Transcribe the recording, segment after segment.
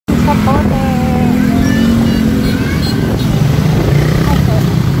Zapote.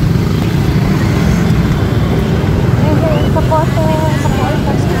 Zapote.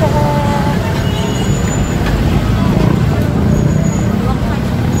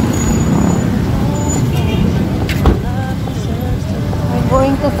 We're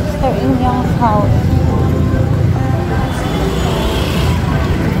going to Sister Inyang's house.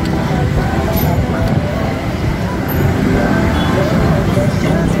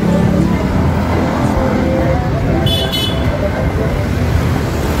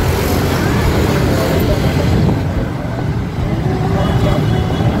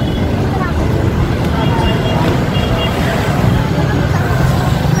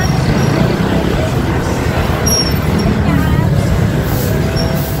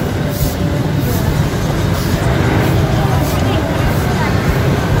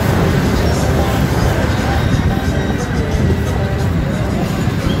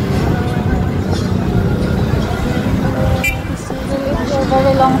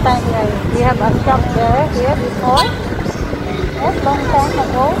 Very long time, guys. We have a shop there here before. Yes, long time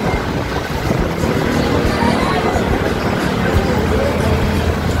ago.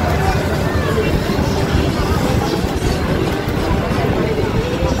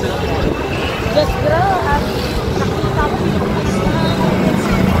 Just grow up.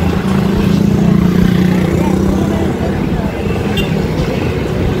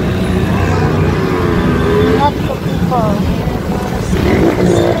 Lots of people.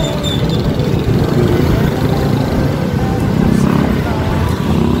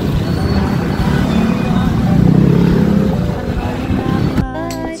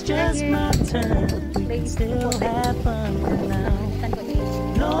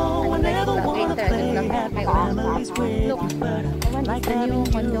 Like the new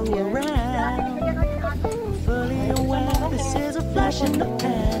condo here. Fully aware this is a flash in the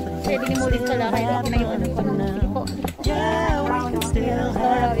pan. Pwede ni mulit ko lang kahit na yung ano ko. Yeah, we can still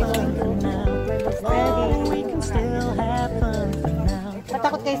have fun for now. Oh, we can still have fun for now.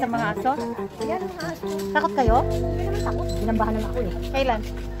 Matakot kayo sa mga aso? Yan mga aso. Takot kayo? Hindi naman takot. Binambahan naman ako eh. Kailan?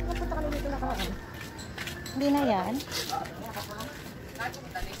 Napunta kami dito na kawan. Hindi na yan.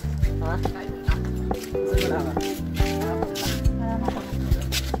 Ha? Wala ka.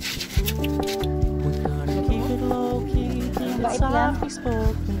 Mabait lang.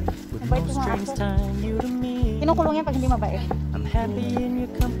 Mabait yung mga aso. Kinukulong yan pag hindi mabait.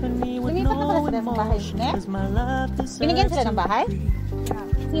 Lumipat na pala sila ng bahay. Binigyan sila ng bahay?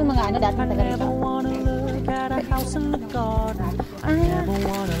 Yung mga ano dati taga dito.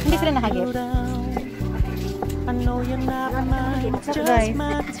 Hindi sila nakagip. Ito guys,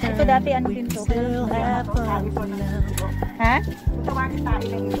 ito dati ano din to. Ha?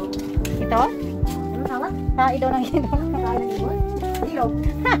 Ito? Tayo daw ng ito.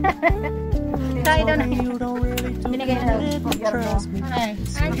 Tayo daw ng ito. Binigay na daw. Hi.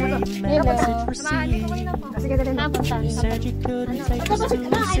 Hello. Sige, dali na. Punta. I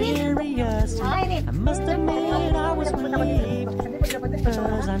must admit I was weak,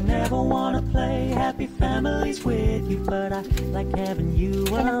 'cause I never wanna play happy families with you, but I like having you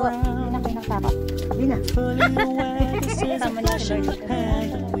around. Fully aware this is a flash in the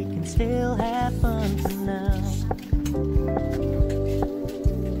pan, but we can still have fun for now.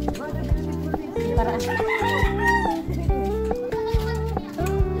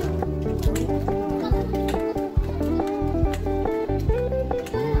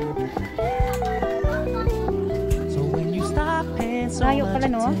 Layo pala,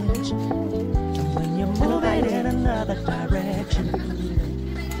 no?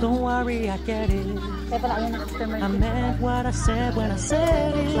 Don't worry, I get it. I meant what I said when I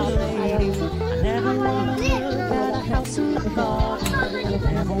said it, lady. I never wanna look at a house in the garden.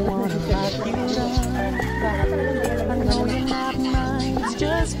 I never wanna drive you down. I know you're not mine, it's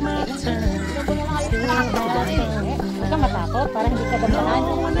just my turn. Still have fun. Matakot, para hindi ka damahan.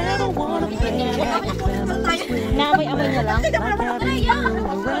 Naamoy-amoy niya lang.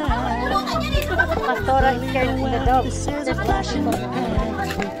 Pastora is scared of the dog. There's flashing on the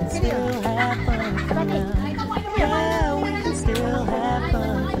pan. We can still have fun for now. Yeah, we can still have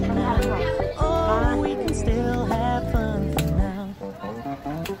fun for now. Oh, we can still have fun for now.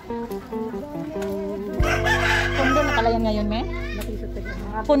 Pundo na pala yan ngayon, me?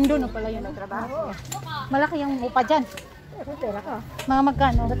 Pundo na pala yan ang trabaho. Malaki yung upa dyan. Mga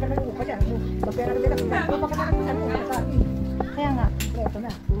magkano? Kaya nga.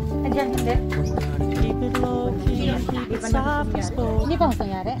 Andiyan, hindi. Hindi pa gusto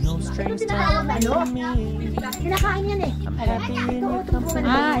nangyari? Ano? Kinakain yan eh.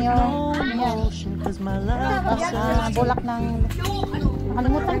 Ah, yun. Yan. Bulak ng...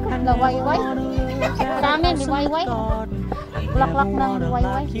 Nakalimutan ko. Gawayway. Sa amin, may wayway. Bulaklak ng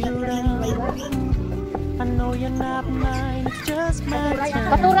wayway. I know you're not mine, it's just my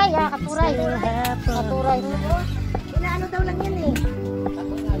turn. Katuray katuray. Katuray. Inaano daw lang yan eh.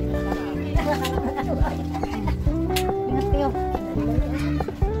 Ingat kayo.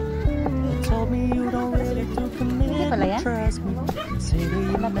 Told me you don't really do commitment, trust me. Consider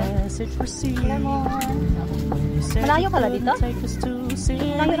your message received. Malayo pala dito?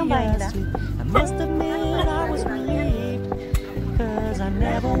 Malayo ng bahay nila? I must admit I was relieved, cause I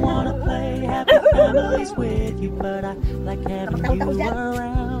never wanna play happy families with you, but I like having you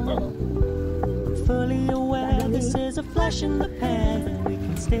around. I'm fully aware this is a flash in the pan, but we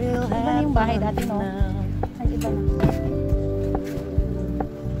can still have fun now. Ay, iba na.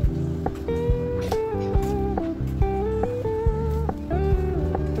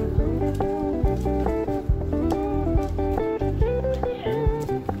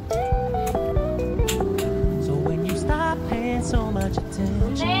 So much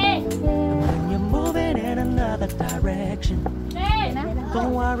attention, and when you're moving in another direction,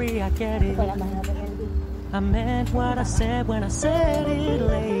 don't worry, I get it. I meant what I said when I said it,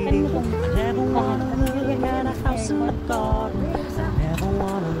 lady. I never wanna look at a house in the garden. I never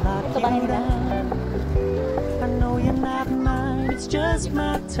wanna lock you down. I know you're not mine, it's just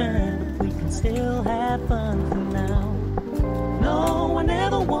my turn, but we can still have fun for now. No, I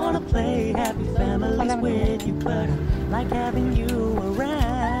never wanna play happy families with you, but I like having you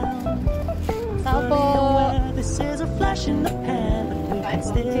around. Fully aware this is a flash in the pan, but we can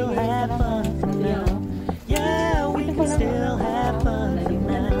still have fun for now. Yeah, we can still have fun for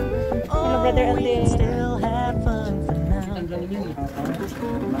now. Oh, we can still have fun for now.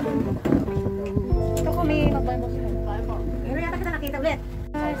 Ito kami mag-Bible study. Pero yata kita nakita ulit.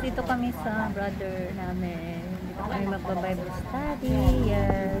 Guys, dito kami sa brother namin. Dito kami mag-Bible study.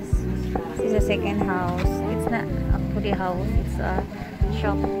 Yes. This is a second house. It's not actually a house. It's a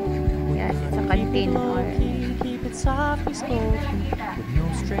shop. Yes, it's a canteen. Or keep it softly spoken, with no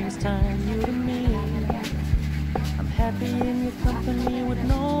strings tying you to me. I'm happy in your company with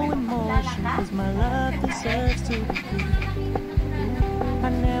no emotion, cause my love deserves to be free. I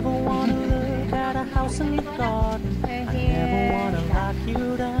never wanna look at a house in the garden. I never wanna lock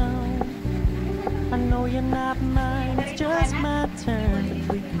you down. I know you're not mine, it's just my turn,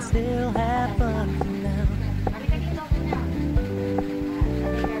 but we can still have fun for now.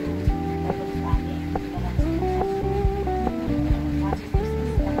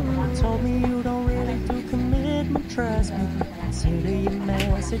 Told me you don't really do commitment, trust me. Consider your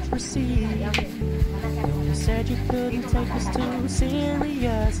message received. You said you couldn't take us too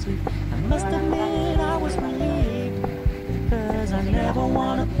seriously. I must admit I was relieved, cause I never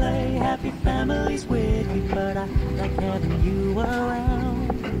wanna play happy families with you, but I like having you around.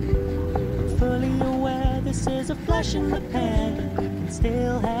 I'm fully aware this is a flash in the pan, but we can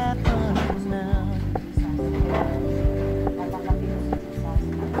still have fun for now.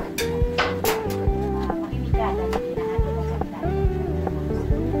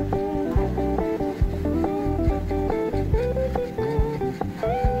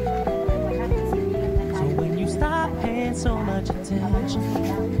 So much attention,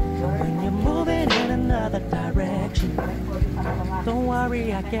 when you're moving in another direction, don't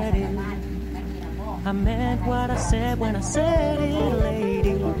worry, I get it. I meant what I said when I said it,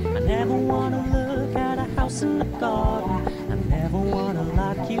 lady. I never wanna look at a house in the garden. I never wanna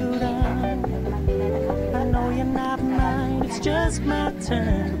lock you down. I know you're not mine, it's just my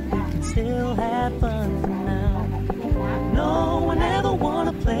turn, but we can still have fun for now. No, I never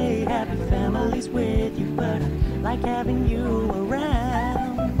wanna play happy families with you, but I like having you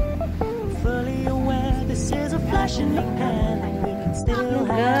around. Fully aware this is a flash in the pan, and we can still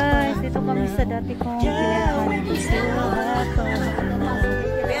have guys, dito kami sa dati kong yeah, we can still have fun for now.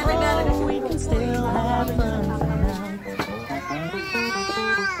 Oh, we can still have fun for now.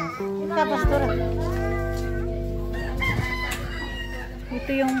 Ika, pastora. Ito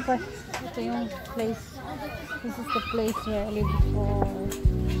yung place. This is the place where I lived before.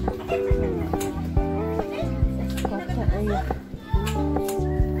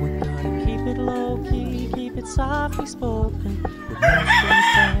 We're gonna keep it low key, keep it softly spoken, with no strings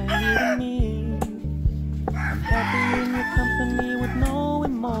tying you to me. I'm happy in your company with no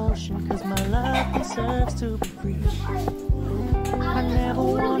emotion, cause my love deserves to be free. I never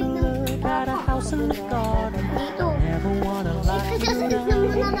wanna look at a house in the garden. I never wanna lock you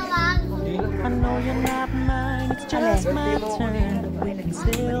down. I know you're not mine, it's just my turn, but we can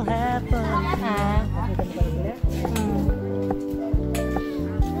still have fun.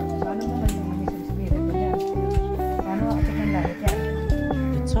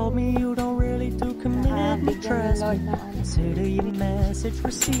 told me you don't really do commitment, trust me. Consider your message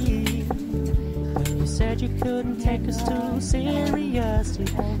received. When you said you couldn't take us too seriously,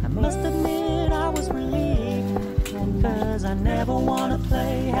 I must admit I was relieved. Cause I never wanna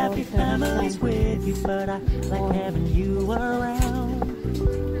play happy families with you, but I like having you around.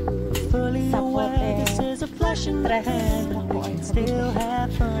 Fully aware this is a flash in the pan, but we can still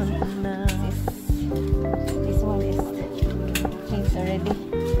have fun for now. This one is changed already.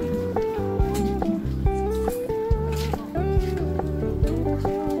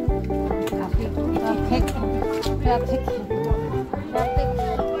 Traffic. So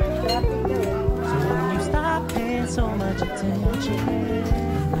when you stop paying so much attention,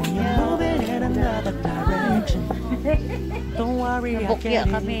 when you're moving in another direction, don't worry, I Nabukya get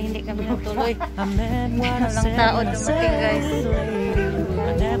kami, it. hindi kami natuloy. I meant what I Walang said tao when I dumating, said guys. it, lady.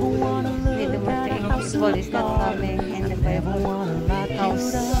 I never wanna Hindi look at a dumating. house in Police the not dark. coming and the Never Bible wanna lock you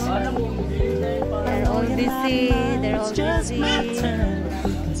house. down. They're all busy. They're all It's just my busy. turn.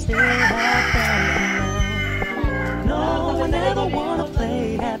 We can still have fun for now. No, I never wanna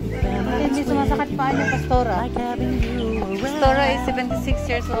play happy families Hindi with sumasakit you, pa yung pastora. like having you around. Pastora is 76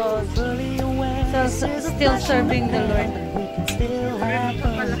 years old. Fully aware So this is a still flash in serving the the pan, Lord. but we can still have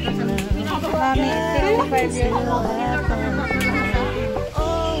fun for now. Mami is 65 years Still old. have fun for now.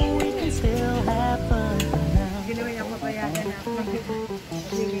 Oh, we can still have fun for now.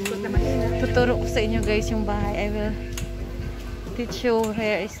 Tuturo ko sa inyo guys yung bahay. I will teach you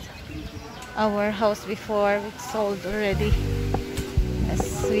where is our house before we sold already. As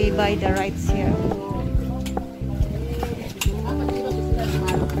we buy the rights here.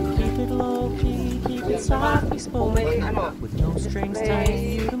 Keep it low key, keep it softly spoken, with no strings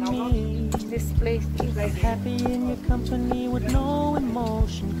tying you to me. This place is Happy in your company with no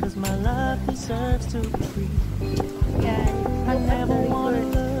emotion, cause my love deserves to be free. I never wanna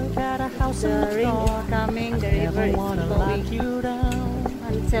look at a house in the the rain is dark. coming, the I river never is wanna lock flowing you down.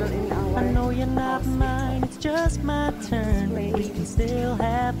 until in I our know you're not mine, it's just my turn, but we can still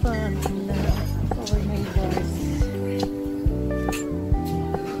have fun for now. our neighbors.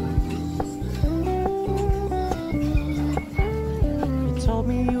 You told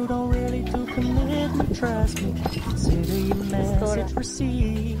me you don't really do commitment, trust me. Consider your message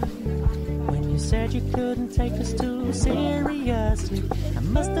received. When you said you couldn't take us too seriously, I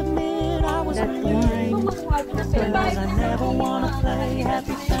must admit I was relieved. Cause I never wanna play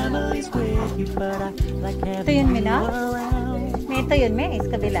happy families with you, but I like having Ito yun, you Mina? around. May ito yun, may is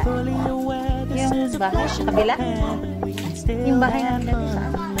kabila. Fully aware this Yung is a bahay, flash in the kabila? pan, but we can still Yung bahay have namin fun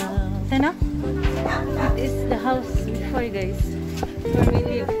saan? for now. Ito na? It is the house before guys. Where we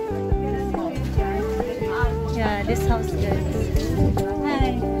live. Yeah, this house guys.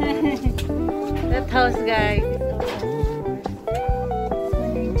 Hi. That house guys.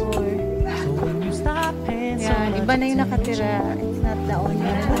 So when you stop paying so Yeah, iba na yung much nakatira. It's not the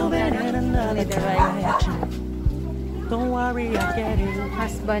owner. moving in another Only the right direction, don't worry, I get it.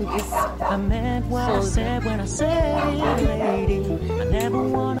 husband is I meant what I sold. said when I said it, lady. I never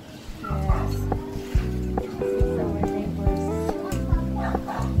wanna. Yes. This is our neighbors.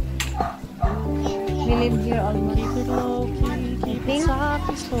 We live here almost Keep it low key, keep it think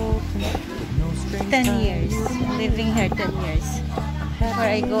softly spoken, with no strings 10 tied years. to me. Living here 10 years. Before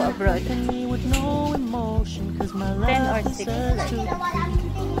I go abroad. Me with no emotion, 'cause my 10 or love 6 deserves to be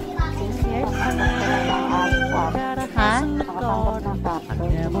 6 years. got a house in the garden. I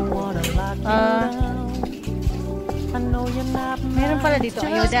never wanna lock you down. I know you're not Meron pala mine, dito, it's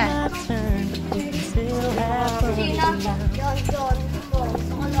ayuda. just my turn, but we can still have fun now.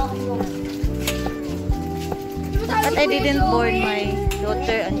 But I didn't board my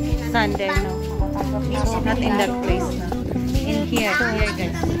daughter on Sunday, no. Not in that place, no. In here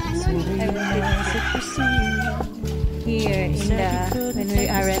guys. I will here in the when we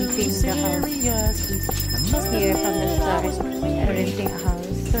are renting the house. Here from the start, we're renting a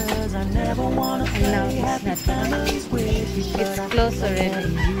house. And now it's not. It's closed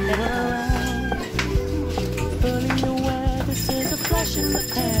already. Fully aware this is a flash in the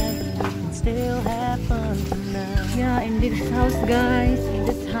pan, but we can still have fun for now. Yeah, in this house guys, in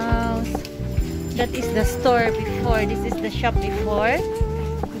this house. That is the store before. This is the shop before.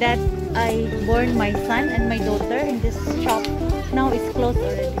 That I born my son and my daughter in this shop. Now it's closed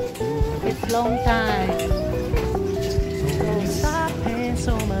already. It's long time. Stop paying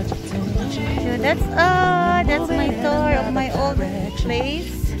so much attention. So that's my tour of my old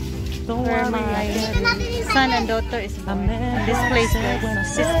place. Don't Where worry, my I get it. son and daughter is born. And this place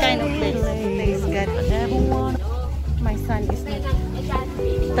guys. This kind of place. Place God. Never wanna. My son is not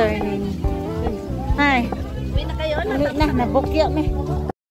turning. Hi. Uli na, nabukya me.